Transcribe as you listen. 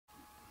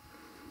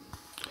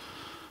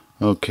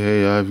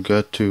Okay, I've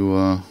got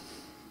to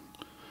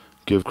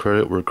give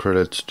credit where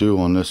credit's due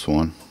on this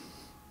one.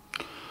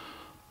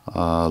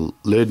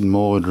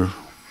 Lidmotor,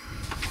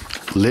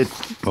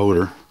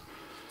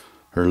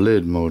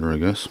 I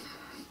guess.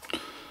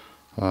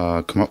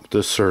 Come up with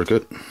this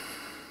circuit,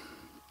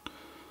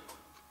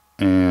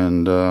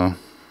 and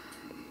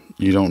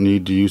you don't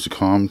need to use a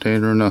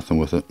commutator or nothing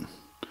with it.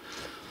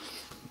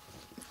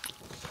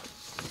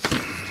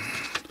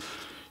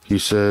 He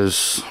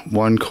says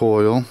one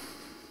coil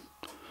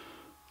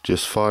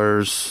just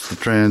fires the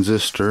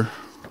transistor,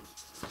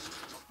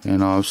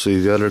 and obviously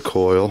the other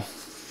coil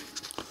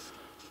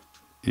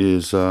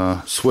is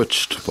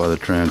switched by the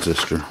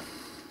transistor.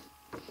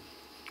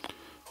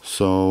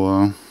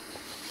 So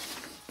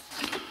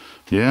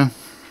yeah,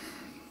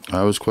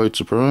 I was quite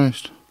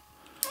surprised.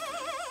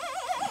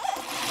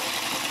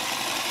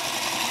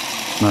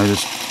 I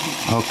just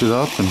hooked it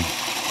up and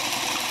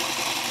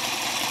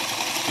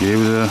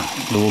gave it a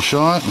little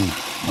shot, and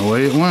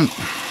away it went.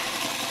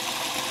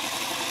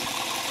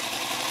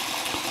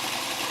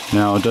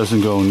 Now it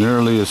doesn't go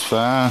nearly as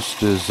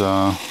fast as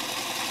well,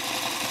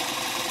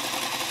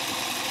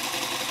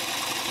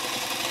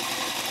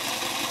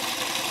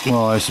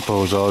 I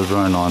suppose I was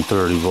running on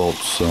 30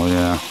 volts, so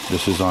yeah,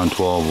 this is on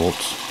 12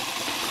 volts,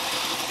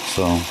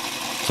 so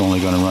it's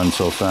only going to run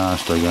so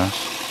fast, I guess.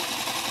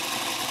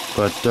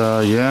 But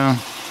yeah,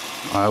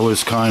 I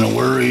was kind of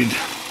worried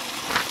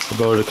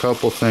about a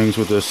couple things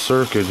with this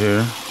circuit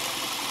here.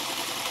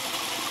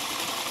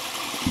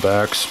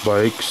 Back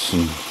spikes,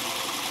 and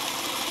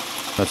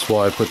that's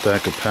why I put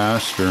that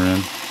capacitor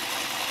in.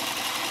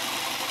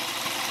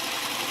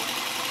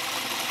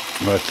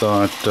 I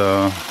thought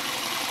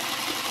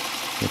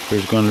if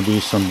there's going to be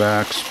some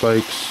back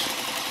spikes,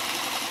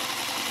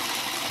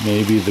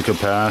 maybe the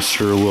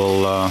capacitor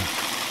will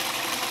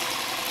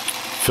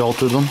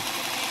filter them.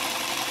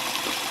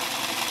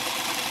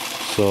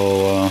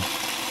 So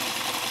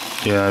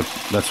yeah,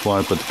 that's why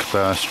I put the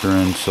capacitor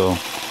in, so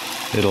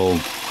it'll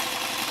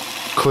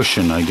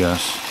cushion, I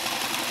guess,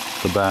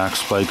 the back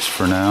spikes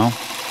for now.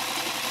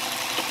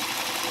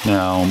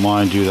 Now,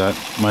 mind you, that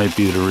might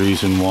be the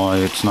reason why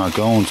it's not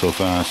going so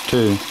fast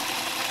too.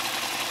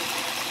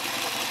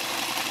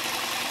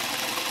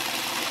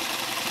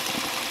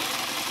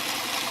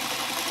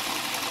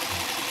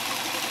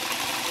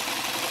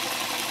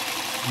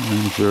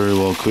 It very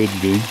well could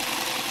be.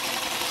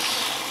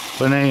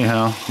 But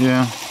anyhow,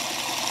 yeah.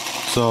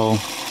 So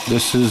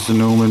this is the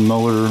Newman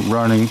motor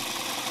running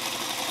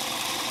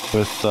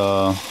with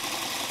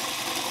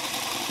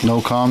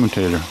no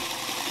commutator,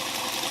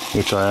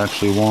 which I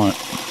actually want.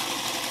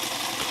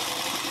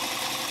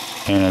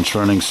 And it's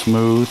running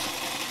smooth.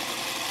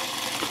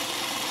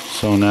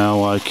 So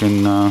now I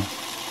can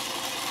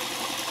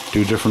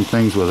do different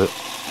things with it.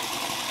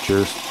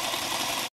 Cheers.